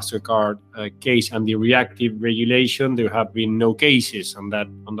the MasterCard case and the reactive regulation, there have been no cases on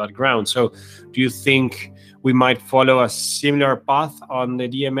that ground. So do you think we might follow a similar path on the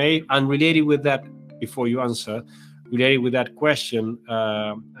DMA? And related with that, before you answer, related with that question,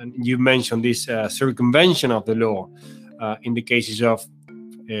 and you mentioned this circumvention of the law in the cases of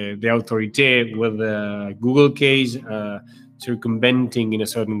the Autorité with the Google case, circumventing in a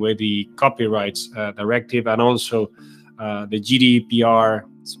certain way the copyrights directive, and also the GDPR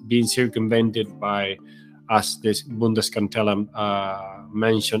being circumvented by, as this Bundeskartellamt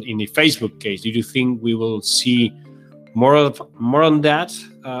mentioned in the Facebook case. Do you think we will see more on that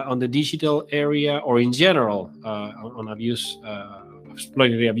on the digital area, or in general on abuse,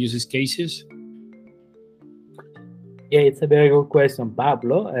 exploitative abuses cases? Yeah, it's a very good question,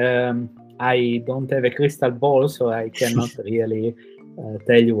 Pablo. I don't have a crystal ball, so I cannot really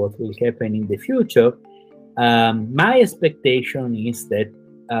tell you what will happen in the future. My expectation is that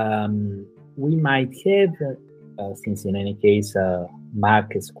we might have, since in any case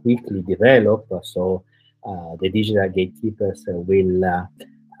markets quickly develop, so the digital gatekeepers will,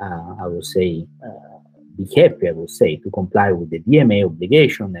 I would say, be happy, I would say, to comply with the DMA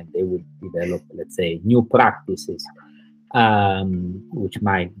obligation, and they will develop, let's say, new practices which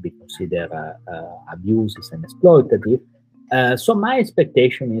might be considered abuses and exploitative. So my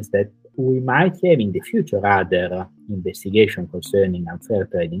expectation is that we might have in the future other investigation concerning unfair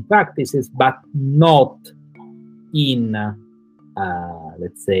trading practices, but not in,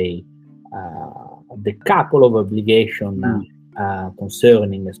 let's say, the couple of obligations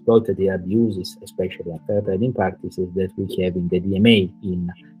concerning exploitative abuses, especially unfair trading practices, that we have in the DMA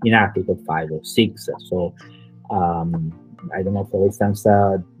in Article 5 or 6. So, I don't know, for instance,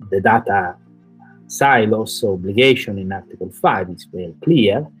 the data silos obligation in Article 5 is very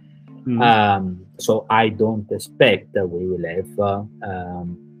clear. So I don't expect that we will have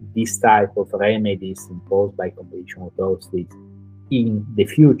this type of remedies imposed by competition authorities in the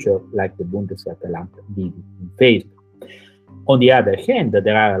future, like the Bundeskartellamt did in Facebook. On the other hand,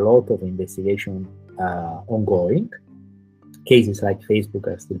 there are a lot of investigations ongoing. Cases like Facebook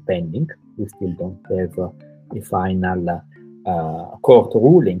are still pending. We still don't have a final court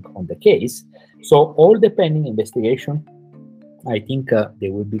ruling on the case. So all the pending investigation, I think they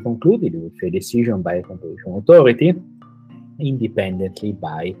will be concluded with a decision by a competition authority, independently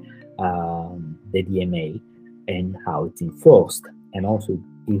by the DMA and how it's enforced. And also,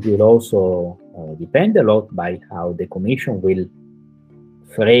 it will also depend a lot by how the Commission will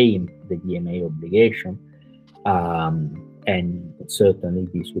frame the DMA obligation. And certainly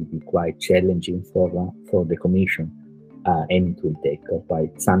this will be quite challenging for the Commission, and it will take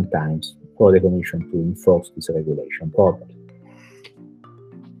quite some time for the Commission to enforce this regulation properly.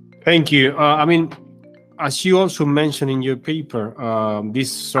 Thank you. I mean, as you also mentioned in your paper,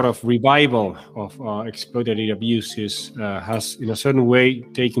 this sort of revival of exploitative abuses has, in a certain way,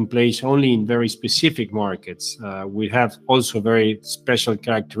 taken place only in very specific markets. We have also very special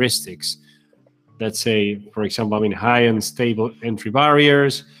characteristics. Let's say, for example, I mean, high and stable entry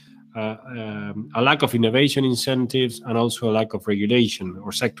barriers, a lack of innovation incentives, and also a lack of regulation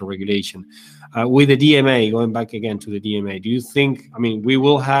or sector regulation. With the DMA, going back again to the DMA, do you think, I mean, we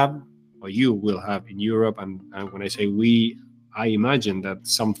will have, or you will have in Europe, and when I say we, I imagine that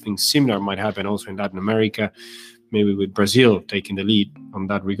something similar might happen also in Latin America, maybe with Brazil taking the lead on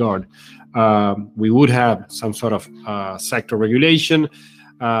that regard. We would have some sort of sector regulation.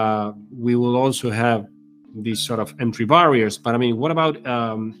 We will also have these sort of entry barriers. But I mean, what about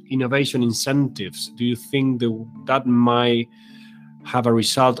innovation incentives? Do you think that might have a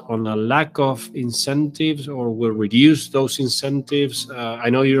result on a lack of incentives, or will reduce those incentives? I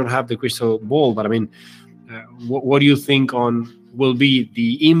know you don't have the crystal ball, but I mean, what do you think will be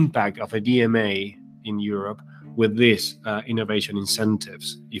the impact of a DMA in Europe with this innovation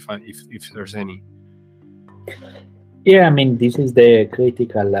incentives, if there's any? Yeah, I mean, this is the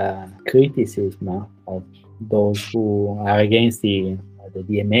critical criticism of those who are against the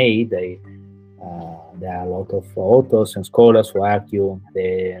DMA. There are a lot of authors and scholars who argue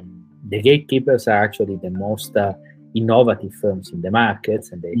the gatekeepers are actually the most innovative firms in the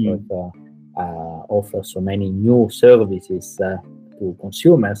markets, and they offer so many new services to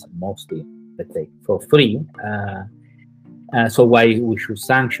consumers, mostly, let's say, for free. So why we should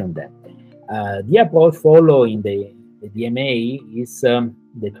sanction them? The approach following the DMA is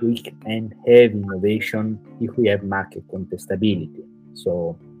that we can have innovation if we have market contestability.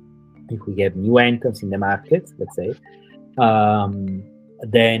 So if we have new entrants in the market, let's say,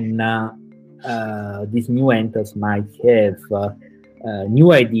 then these new entrants might have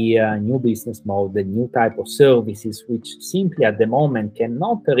new idea, new business model, new type of services, which simply at the moment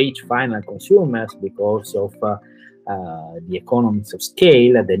cannot reach final consumers because of the economies of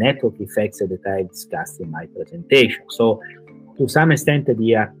scale, the network effects that I discussed in my presentation. So to some extent,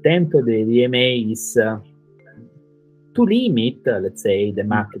 the attempt of the DMA is to limit, let's say, the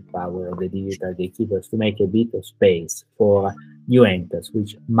market power of the digital gatekeepers, to make a bit of space for new entrants,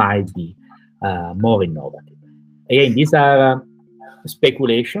 which might be more innovative. Again, these are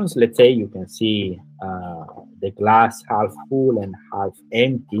speculations. Let's say you can see the glass half full and half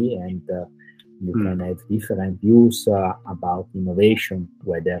empty, and you can have different views about innovation,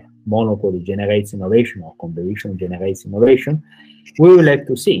 whether monopoly generates innovation or competition generates innovation. We will have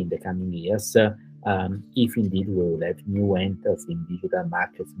to see in the coming years if indeed we will have new entrants in digital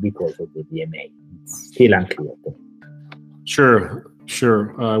markets because of the DMA. It's still unclear. Sure.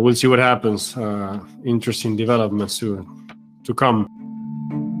 We'll see what happens. Interesting developments to come.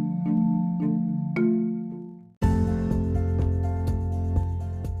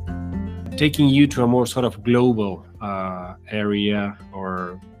 Taking you to a more sort of global area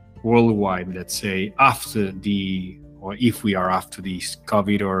or worldwide, let's say, if we are after this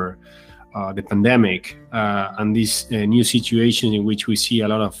COVID or the pandemic, and this new situation in which we see a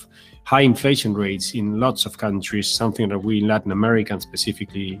lot of high inflation rates in lots of countries, something that we in Latin America, and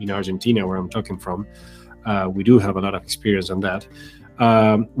specifically in Argentina, where I'm talking from, we do have a lot of experience on that.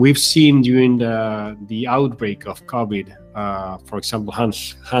 We've seen during the outbreak of COVID, for example, hand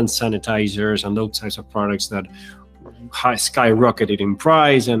sanitizers and those types of products that skyrocketed in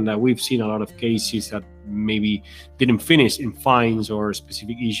price, and we've seen a lot of cases that maybe didn't finish in fines or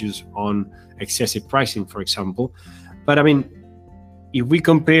specific issues on excessive pricing, for example. But I mean, if we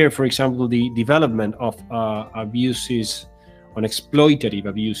compare, for example, the development of abuses on exploitative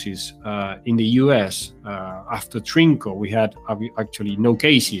abuses in the US after Trinco, we had actually no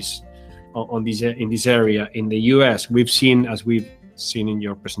cases on this in this area in the US. We've seen, as we've seen in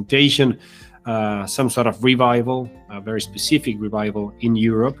your presentation, some sort of revival, a very specific revival in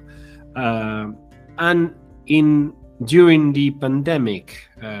Europe, and during the pandemic,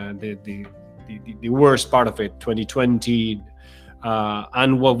 the worst part of it, 2020.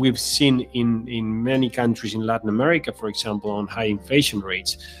 And what we've seen in many countries in Latin America, for example, on high inflation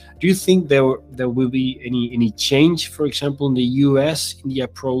rates. Do you think there will be any change, for example, in the US in the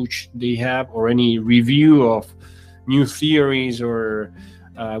approach they have, or any review of new theories? Or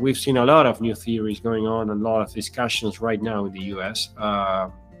we've seen a lot of new theories going on and a lot of discussions right now in the US,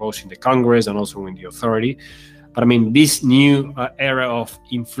 both in the Congress and also in the authority. But I mean, this new era of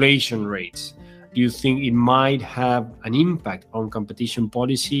inflation rates, do you think it might have an impact on competition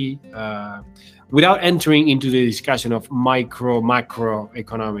policy, without entering into the discussion of macro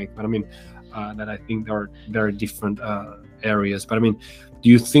economic? But I mean, that I think there are different areas. But I mean, do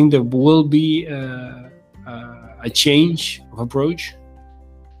you think there will be a change of approach?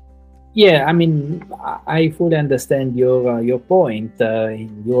 Yeah, I mean, I fully understand your point.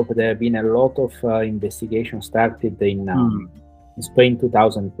 In Europe, there have been a lot of investigations started in spring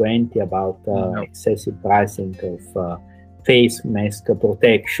 2020 about excessive pricing of face mask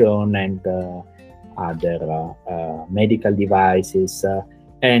protection and other medical devices.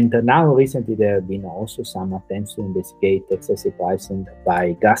 And now recently there have been also some attempts to investigate excessive pricing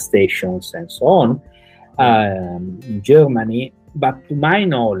by gas stations and so on in Germany. But to my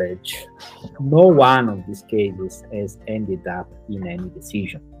knowledge, no one of these cases has ended up in any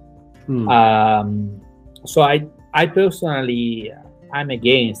decision. So I personally, I'm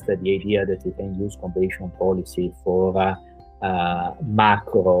against the idea that you can use competition policy for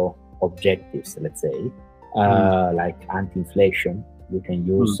macro objectives, let's say, like anti-inflation. You can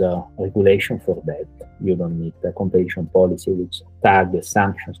use regulation for that. You don't need a competition policy which targets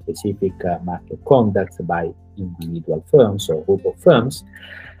sanction specific market conducts by individual firms or group of firms.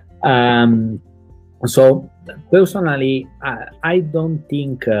 So personally, I don't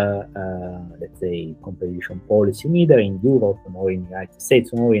think, let's say, competition policy, neither in Europe nor in the United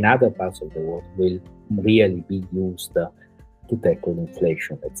States nor in other parts of the world, will really be used to tackle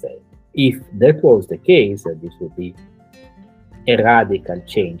inflation, let's say. If that was the case, this would be a radical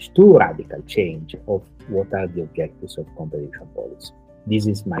change, too radical change of what are the objectives of competition policy. This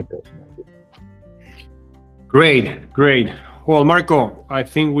is my personal view. Great. Well, Marco, I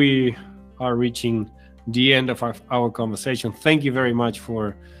think we are reaching the end of our conversation. Thank you very much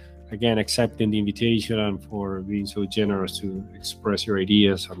for, again, accepting the invitation and for being so generous to express your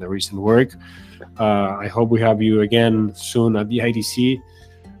ideas on the recent work. I hope we have you again soon at the IDC.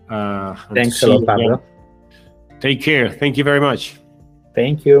 Thanks a lot, Pablo. Take care. Thank you very much.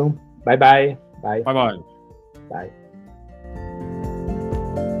 Thank you. Bye-bye. Bye. Bye-bye. Bye.